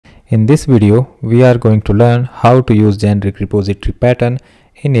In this video, we are going to learn how to use generic repository pattern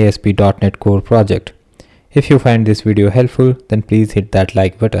in ASP.NET Core project. If you find this video helpful, then please hit that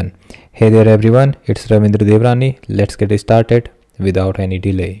like button. Hey there everyone, it's Ravindra Devrani. Let's get started without any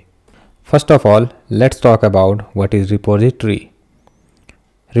delay. First of all, let's talk about what is repository.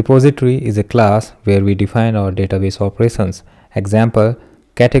 Repository is a class where we define our database operations. Example,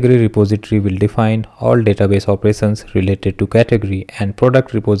 category repository will define all database operations related to category, and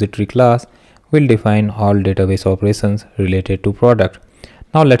product repository class will define all database operations related to product.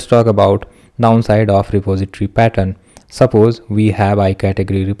 Now let's talk about downside of repository pattern. Suppose we have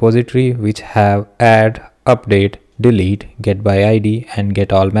iCategory repository which have add, update, delete, get by ID and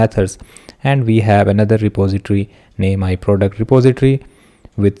get all methods, and we have another repository named iProduct repository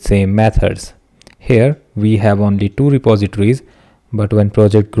with same methods. Here we have only two repositories, but when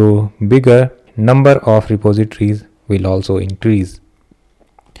project grow bigger, number of repositories will also increase.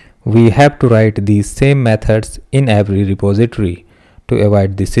 We have to write these same methods in every repository. To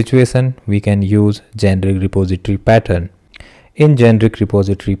avoid this situation, we can use generic repository pattern. In generic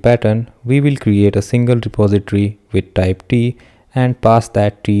repository pattern, we will create a single repository with type T and pass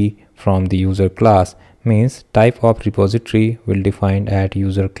that T from the user class. Means type of repository will define at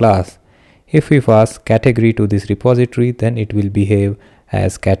user class. If we pass category to this repository, then it will behave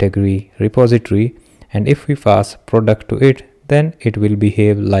as category repository, and if we pass product to it, then it will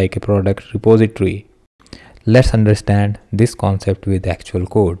behave like a product repository. Let's understand this concept with actual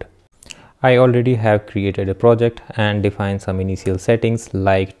code. I already have created a project and defined some initial settings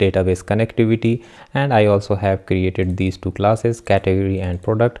like database connectivity, and I also have created these two classes, category and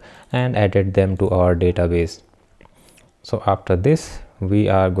product, and added them to our database. So after this, we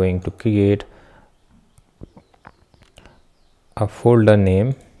are going to create a folder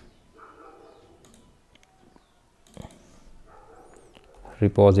name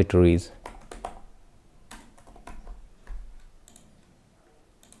repositories.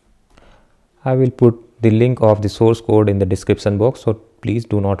 I will put the link of the source code in the description box, so please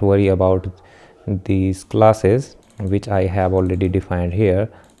do not worry about these classes which I have already defined here.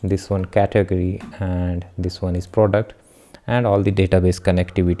 This one category and this one is product, and all the database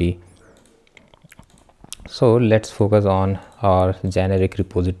connectivity. So let's focus on our generic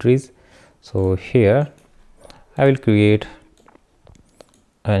repositories. So here I will create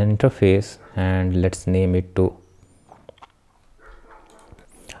an interface and let's name it to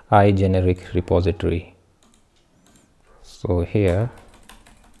iGeneric repository. So here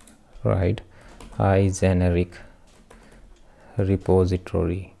write iGeneric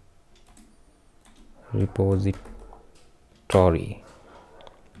repository.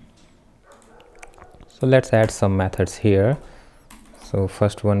 So let's add some methods here. So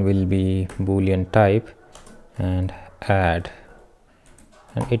first one will be boolean type and add,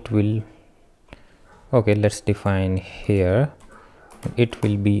 and it will, okay, let's define here, it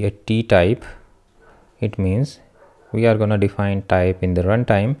will be a T type. It means we are gonna define type in the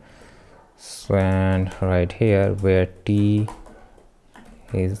runtime. So and right here where T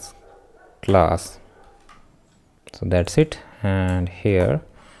is class. So that's it, and here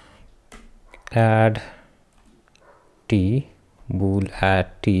add T, bool add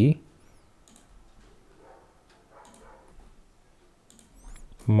T,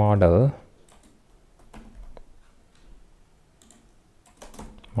 model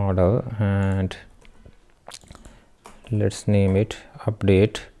and let's name it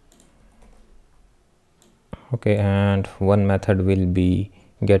update. Okay, and one method will be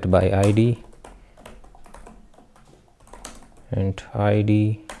get by ID and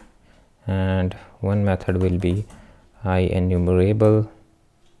ID, and one method will be IEnumerable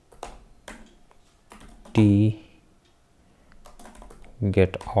T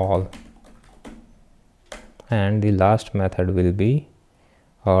get all, and the last method will be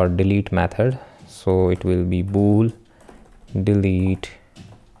our delete method. So it will be bool delete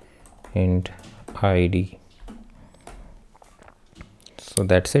int ID. So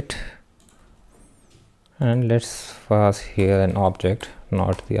that's it, and let's pass here an object,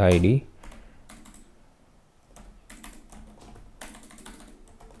 not the ID.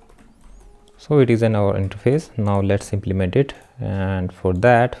 So it is in our interface. Now let's implement it, and for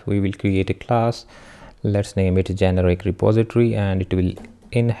that we will create a class. Let's name it generic repository, and it will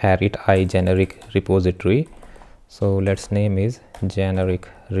inherit iGeneric repository. So let's name is generic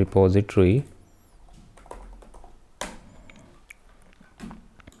repository.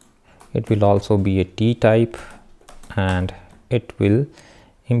 It will also be a T type, and it will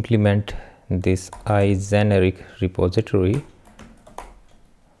implement this iGeneric repository,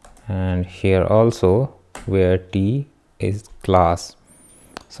 and here also where T is class.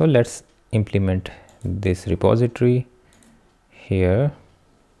 So let's implement this repository here.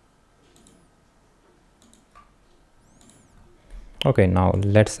 Okay, now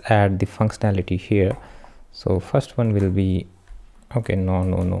let's add the functionality here. So first one will be, okay,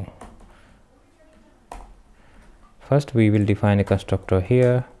 no. First we will define a constructor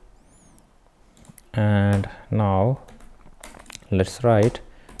here, and now let's write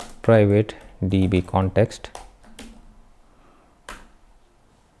private db context.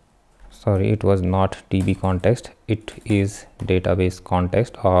 Sorry, it was not db context, it is database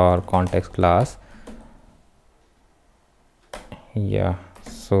context or context class. Yeah,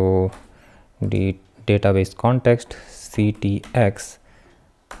 so the database context ctx,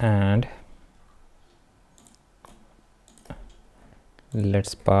 and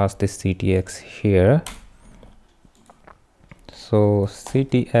let's pass this ctx here. So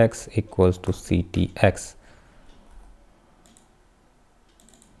ctx equals to ctx.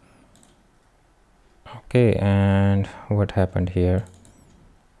 Okay, and what happened here?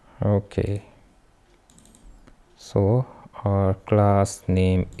 Okay, so our class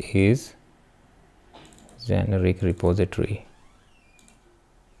name is generic repository,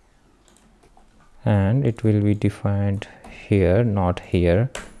 and it will be defined here, not here.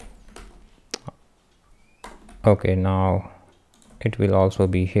 Okay, now it will also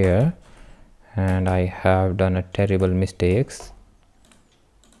be here, and I have done a terrible mistakes,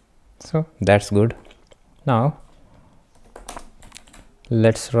 so that's good. Now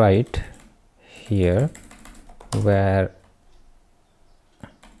let's write here where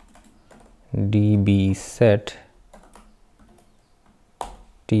db set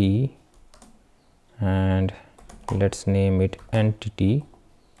t, and let's name it entity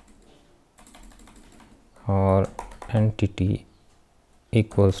or entity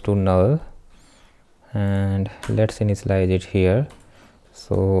equals to null, and let's initialize it here.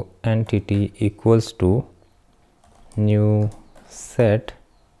 So entity equals to new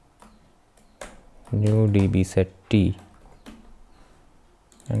db set t,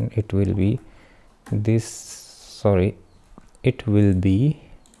 and it will be this, sorry, it will be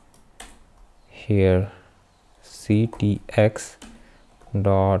here ctx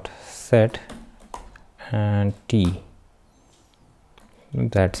dot set and t.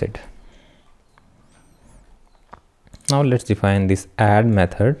 That's it. Now let's define this add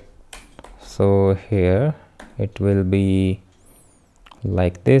method. So here it will be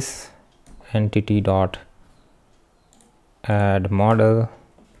like this: entity dot add model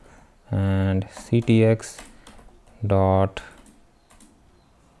and ctx dot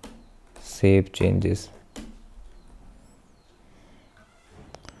save changes.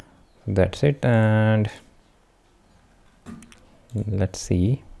 That's it. And let's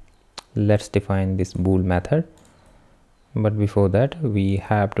see, let's define this bool method, but before that we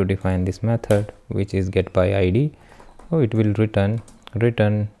have to define this method, which is get by id. So it will return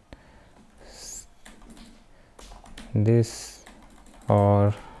this,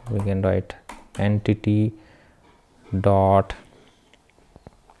 or we can write entity dot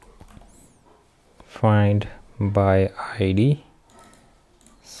find by id.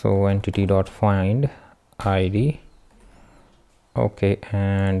 So entity dot find id. Okay,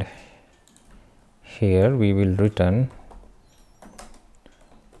 and here we will return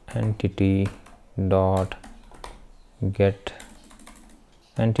entity dot get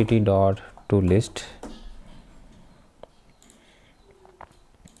entity dot to list,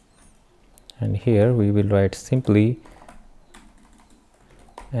 and here we will write simply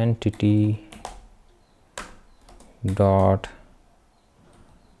entity dot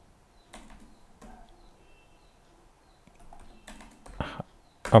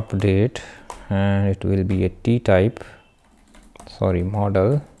update, and it will be a t type, sorry,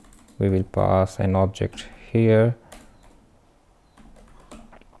 model. We will pass an object here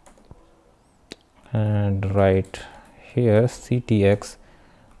and write here ctx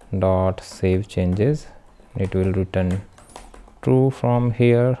dot save changes. It will return true from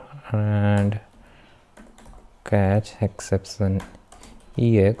here and catch exception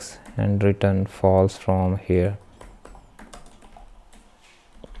ex and return false from here.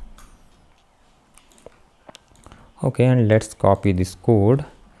 Okay, and let's copy this code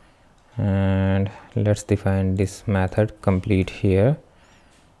and let's define this method complete here.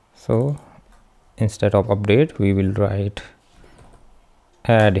 So instead of update we will write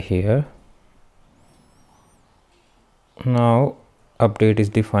add here. Now update is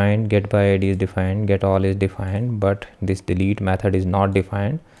defined, get by id is defined, get all is defined, but this delete method is not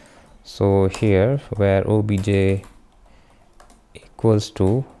defined. So here where obj equals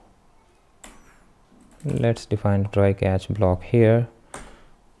to, let's define try catch block here,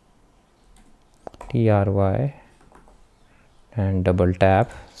 try and double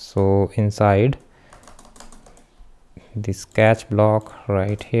tap. So inside this catch block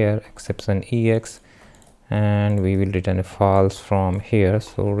right here, exception ex, and we will return a false from here.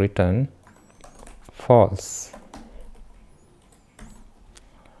 So return false.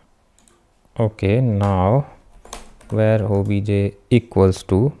 Okay, now where obj equals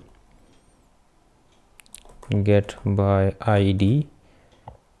to get by id,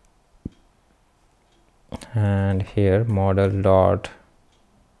 and here model dot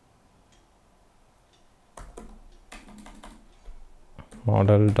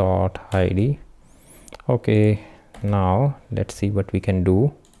id. Okay, now let's see what we can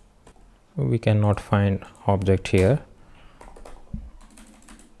do. We cannot find object here,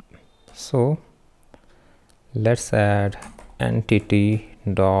 so let's add entity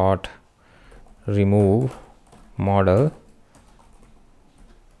dot remove model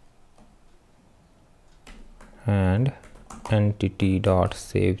and entity dot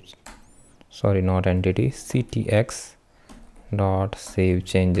save, sorry, not entity, ctx dot save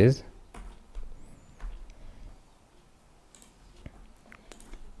changes,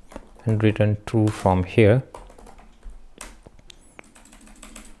 and return true from here.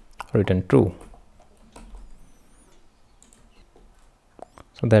 Return true.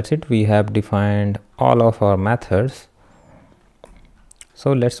 So that's it, we have defined all of our methods.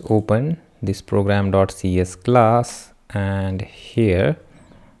 So let's open this program.cs class, and here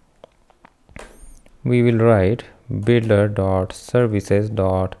we will write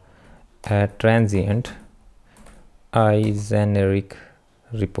builder.services.add transient I generic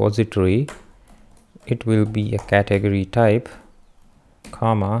repository. It will be a category type,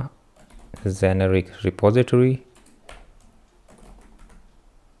 comma, generic repository.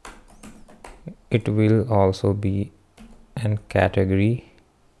 It will also be an category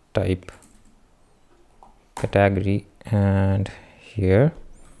type, category, and here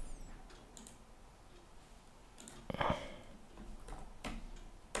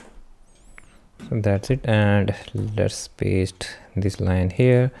so that's it. And let's paste this line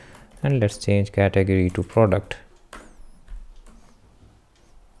here, and let's change category to product.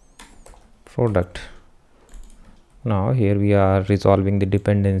 Now here we are resolving the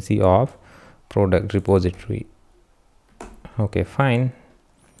dependency of product repository. Okay, fine.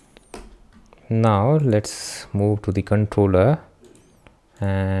 Now let's move to the controller,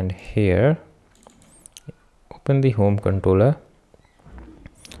 and here open the home controller,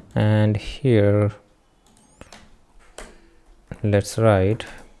 and here let's write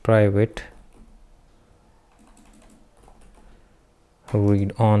private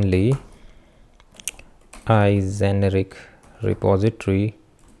read only I generic repository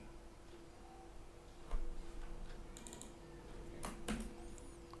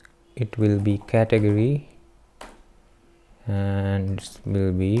it will be category, and it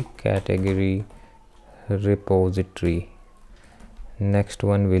will be category repository. Next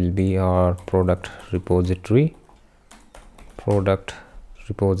one will be our product repository.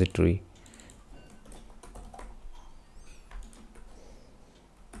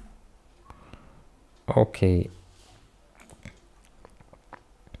 Okay,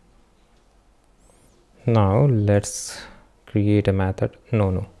 now let's create a method.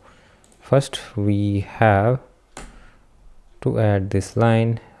 No, first we have to add this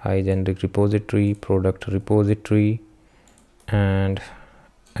line I generic repository product repository, and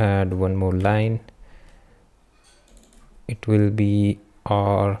add one more line. It will be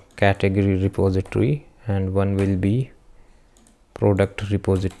our category repository, and one will be product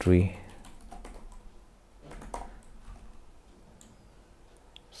repository.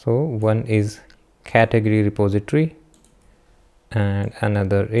 So one is category repository and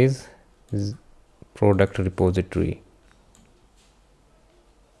another is product repository.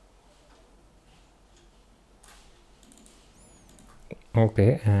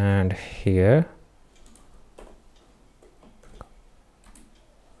 Okay, and here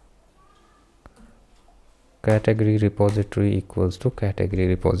category repository equals to category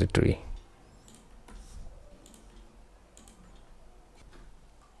repository.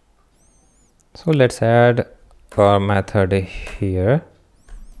 So let's add our method here.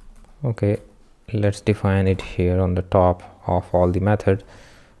 Okay, let's define it here on the top of all the method.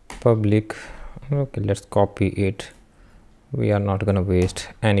 Public. Okay, let's copy it. We are not gonna waste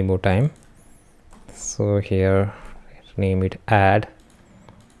any more time. So here name it add,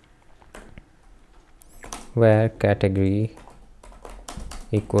 where category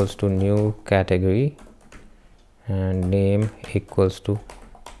equals to new category and name equals to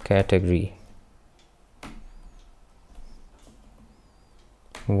category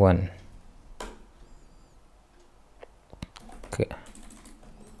 1.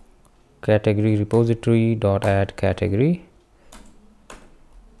 category repository dot add category.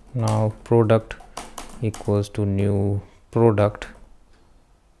 Now product equals to new product,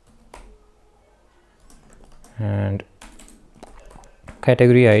 and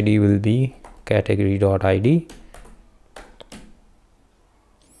category ID will be category dot ID.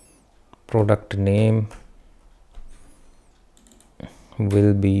 Product name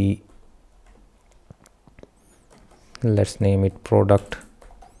will be, let's name it product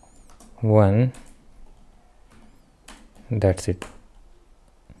 1. That's it.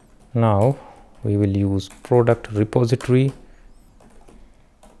 Now we will use product repository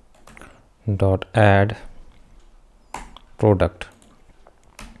dot add product.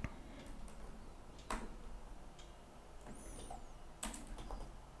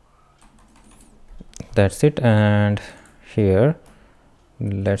 That's it. And here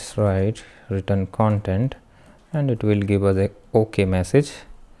let's write return content, and it will give us a OK message.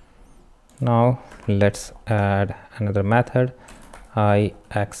 Now let's add another method, I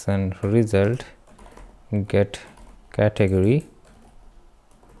action result get category,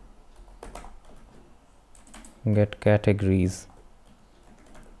 get categories,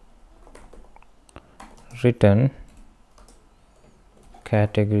 return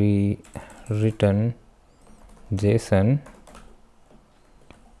category, return JSON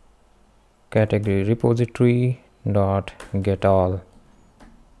category repository dot get all,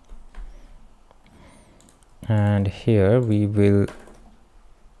 and here we will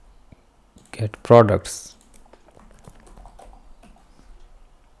get products.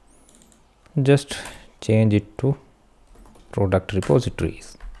 Just change it to product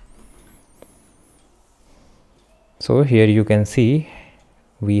repositories. So here you can see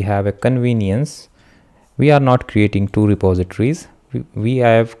we have a convenience. We are not creating two repositories. We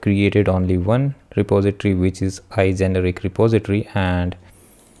have created only one repository, which is iGeneric repository, and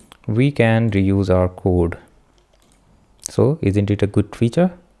we can reuse our code. So isn't it a good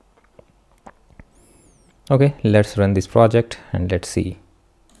feature? Okay, let's run this project and let's see.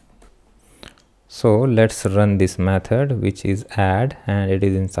 So let's run this method, which is add, and it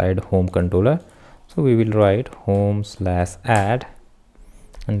is inside home controller. So we will write home/add,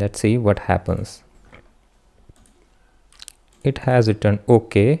 and let's see what happens. It has returned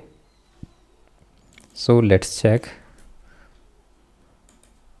OK. So let's check.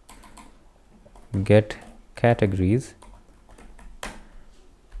 Get categories.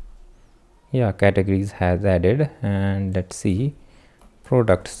 Yeah, categories has added, and let's see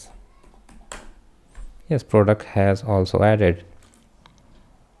products. Yes, product has also added.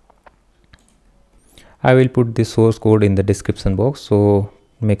 I will put the source code in the description box, so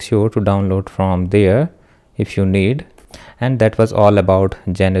make sure to download from there if you need. And that was all about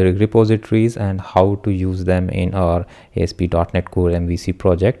generic repositories and how to use them in our ASP.NET Core MVC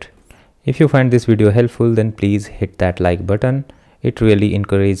project. If you find this video helpful, then please hit that like button. It really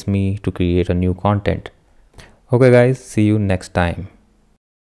encourages me to create a new content. Okay guys, see you next time.